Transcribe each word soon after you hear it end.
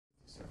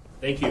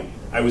Thank you.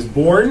 I was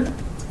born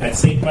at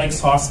St. Mike's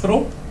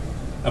Hospital,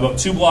 about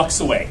 2 blocks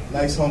away.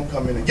 Nice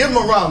homecoming. Give him a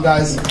round,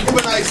 guys. Give him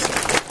a nice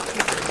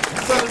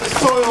son of the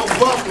soil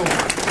welcome.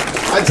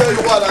 I tell you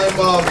what,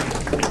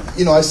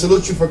 I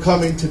salute you for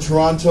coming to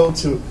Toronto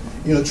to,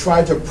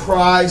 try to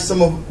prize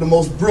some of the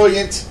most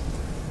brilliant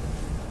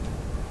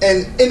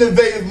and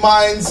innovative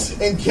minds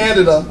in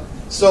Canada.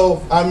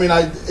 So,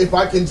 if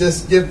I can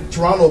just give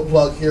Toronto a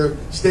plug here,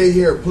 stay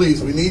here,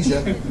 please. We need you.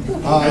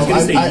 I was going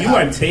to say,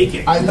 I'm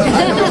taking. I know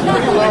it's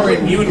pretty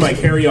luring. You and my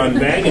carry-on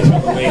baggage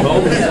on the way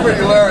home. It's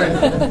pretty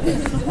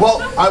luring.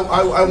 Well,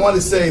 I want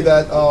to say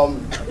that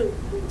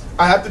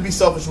I have to be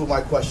selfish with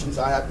my questions.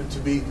 I happen to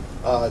be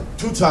a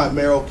 2-time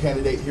mayoral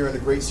candidate here in the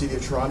great city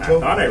of Toronto. I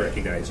thought I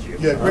recognized you.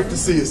 Yeah, great to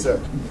see you,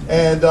 sir.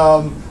 And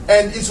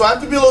so I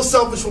have to be a little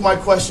selfish with my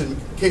question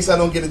in case I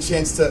don't get a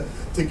chance to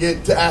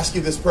ask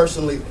you this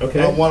personally,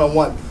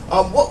 one-on-one.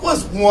 What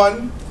was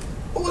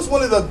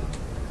one of the,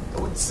 I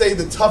would say,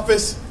 the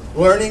toughest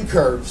learning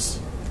curves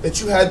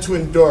that you had to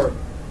endure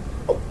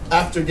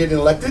after getting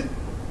elected?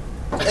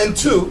 And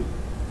 2,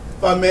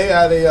 if I may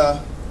add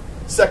a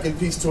second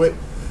piece to it,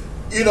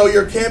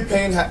 your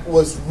campaign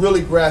was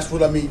really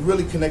grassroots.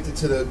 Really connected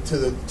to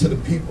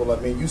the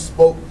people. You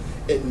spoke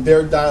in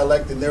their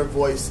dialect, in their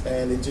voice,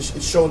 and it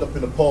showed up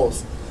in the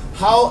polls.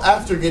 How,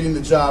 after getting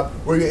the job,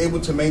 were you able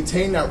to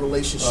maintain that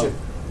relationship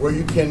where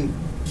you can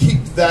keep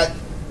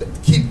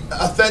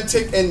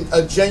authentic and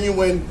a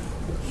genuine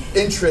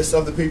interest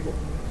of the people?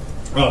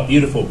 Oh,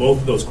 beautiful. Both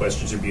of those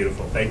questions are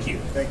beautiful. Thank you.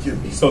 Thank you.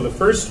 So the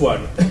first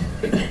one,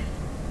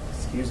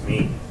 excuse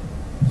me,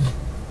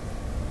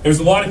 there's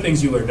a lot of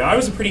things you learn. Now, I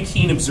was a pretty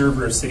keen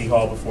observer of City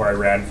Hall before I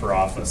ran for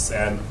office,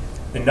 and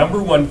the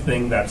number one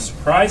thing that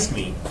surprised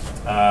me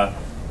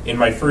in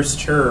my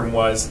first term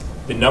was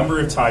the number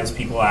of times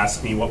people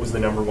asked me what was the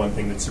number one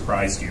thing that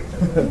surprised you,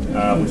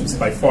 which was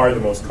by far the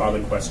most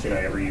common question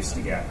I ever used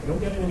to get. I don't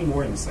get it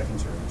anymore in the second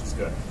term, which is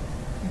good.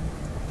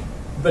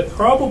 But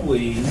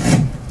probably,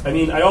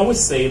 I always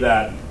say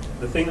that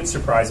the thing that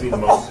surprised me the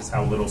most is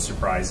how little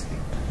surprised me.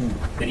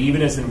 That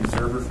even as an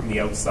observer from the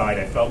outside,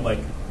 I felt like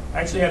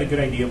I actually had a good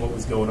idea of what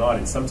was going on.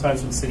 And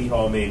sometimes when City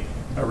Hall made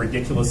a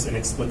ridiculous,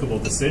 inexplicable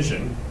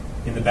decision,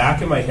 in the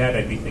back of my head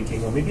I'd be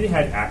thinking, well, maybe they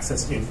had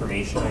access to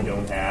information I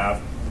don't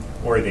have,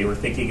 or they were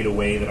thinking it a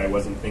way that I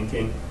wasn't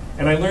thinking.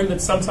 And I learned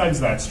that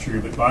sometimes that's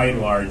true, but by and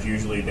large,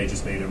 usually they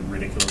just made a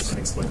ridiculous,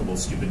 inexplicable,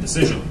 stupid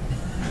decision,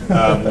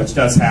 which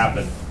does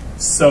happen.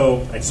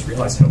 So I just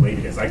realized how late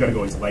it is. I got to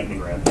go into lightning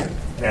round here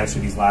and answer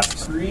these last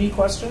 3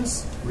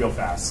 questions real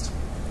fast.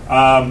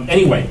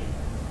 Anyway,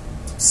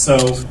 so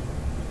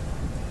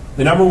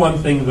the number one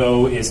thing,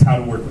 though, is how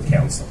to work with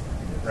council,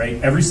 right?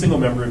 Every single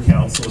member of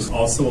council is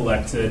also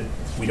elected.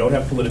 We don't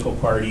have political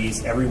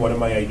parties. Every one of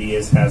my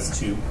ideas has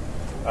to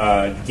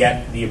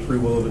get the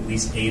approval of at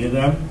least 8 of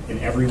them, and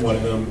every one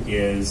of them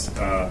is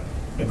a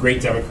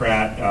great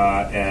Democrat,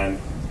 and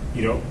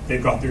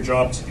they've got their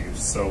job to do.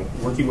 So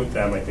working with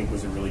them, I think,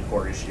 was a really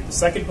core issue. The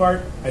second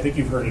part, I think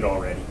you've heard it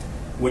already,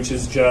 which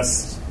is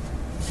just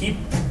keep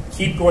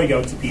going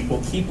out to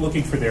people, keep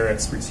looking for their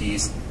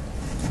expertise,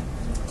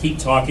 keep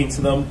talking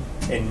to them,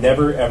 and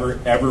never, ever,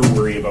 ever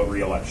worry about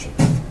re-election.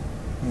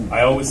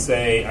 I always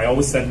said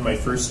in my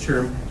first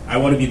term, I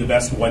want to be the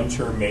best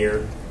one-term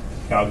mayor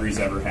Calgary's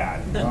ever had.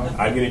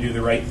 I'm going to do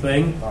the right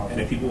thing, and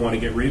if people want to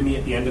get rid of me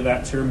at the end of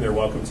that term, they're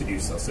welcome to do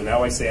so. So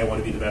now I say I want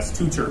to be the best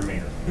 2-term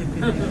mayor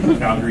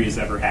Calgary has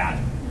ever had,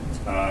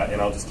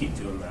 and I'll just keep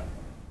doing that.